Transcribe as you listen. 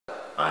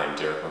I'm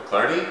Derek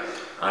McLarty.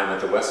 I'm at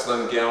the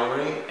Westland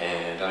Gallery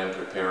and I'm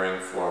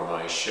preparing for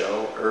my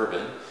show,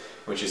 Urban,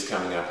 which is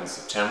coming up in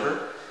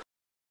September.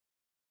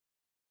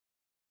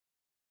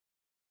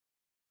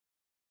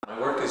 My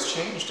work has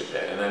changed a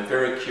bit and I'm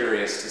very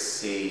curious to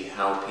see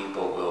how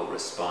people will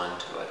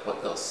respond to it,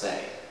 what they'll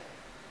say.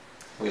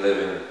 We live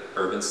in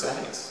urban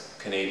settings.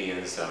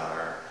 Canadians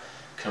are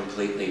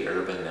completely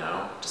urban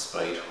now,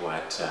 despite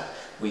what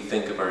we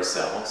think of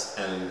ourselves,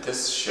 and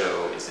this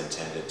show is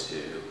intended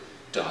to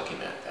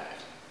document that.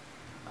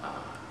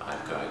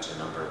 I've got a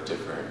number of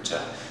different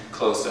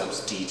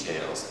close-ups,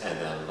 details, and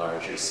then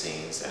larger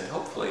scenes, and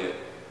hopefully it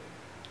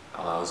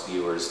allows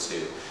viewers to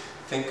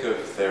think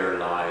of their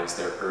lives,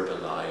 their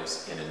urban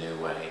lives, in a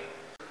new way.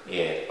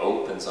 It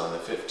opens on the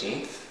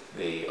 15th.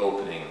 The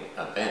opening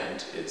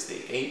event is the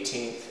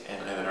 18th,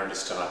 and I have an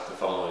artist talk the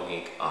following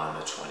week on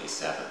the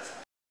 27th.